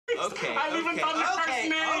Okay. I've even done the first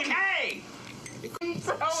name. Okay.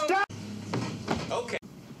 Stop. Okay.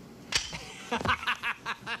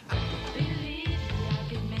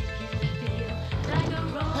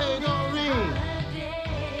 Hey, Doreen!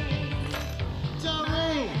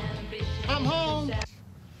 Doreen! I'm home!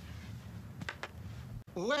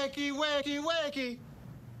 Wakey, wakey, wakey!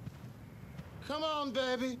 Come on,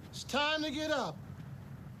 baby. It's time to get up.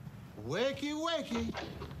 Wakey, wakey.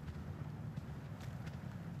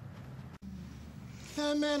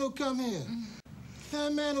 That man will come here.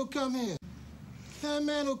 That man will come here. That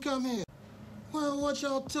man will come here. Well, what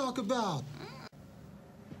y'all talk about?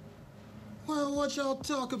 Well, what y'all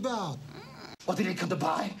talk about? Or did he come to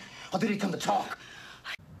buy? Or did he come to talk?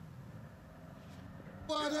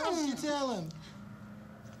 What else you tell him?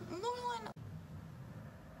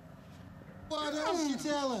 What else you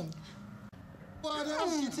tell him? What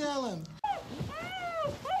else you tell him?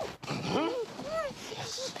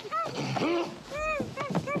 Yes.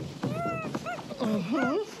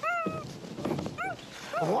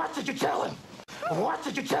 What did you tell him? What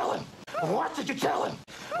did you tell him? What did you tell him?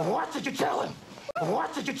 What did you tell him?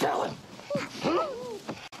 What did you tell him?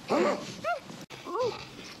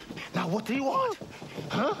 Now what do you want?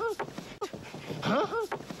 Huh? Huh?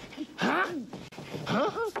 Huh? Huh?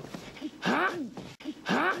 Huh?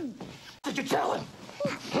 Huh? Did you tell him?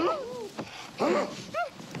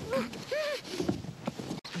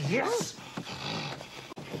 Yes.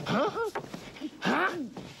 Huh? Huh?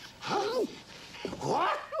 Huh?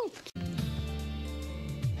 What?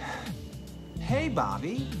 Hey,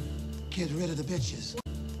 Bobby. Get rid of the bitches.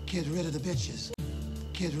 Get rid of the bitches.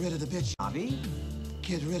 Get rid of the bitches. Bobby?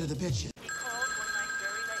 Get rid of the bitches.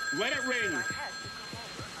 Let it ring.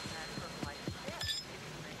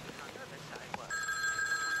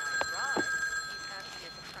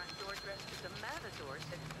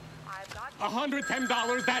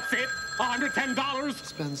 $110, that's it? $110?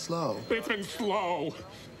 It's been slow. It's been slow.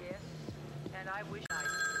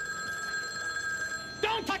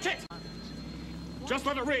 Don't touch it! Just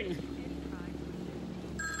let it ring.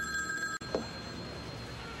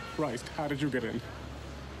 Christ, how did you get in?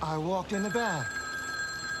 I walked in the back.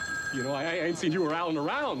 You know, I ain't seen you around.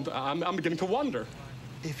 I'm beginning to wonder.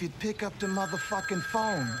 If you'd pick up the motherfucking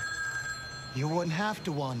phone, you wouldn't have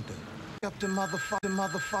to wonder. Pick up the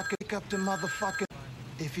motherfucking, pick up the motherfucking.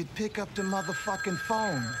 If you'd pick up the motherfucking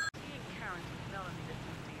phone.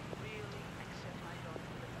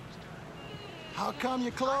 How come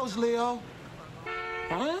you closed, Leo?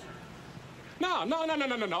 Huh? No.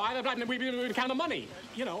 We've been counting money.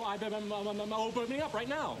 You know, I'm opening up right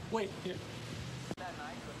now. Wait, here.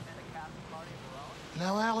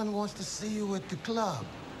 Now Alan wants to see you at the club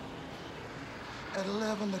at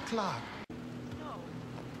 11 o'clock.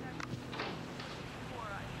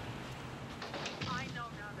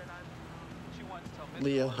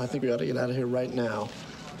 Leo, I think we ought to get out of here right now.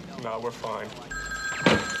 No, we're fine.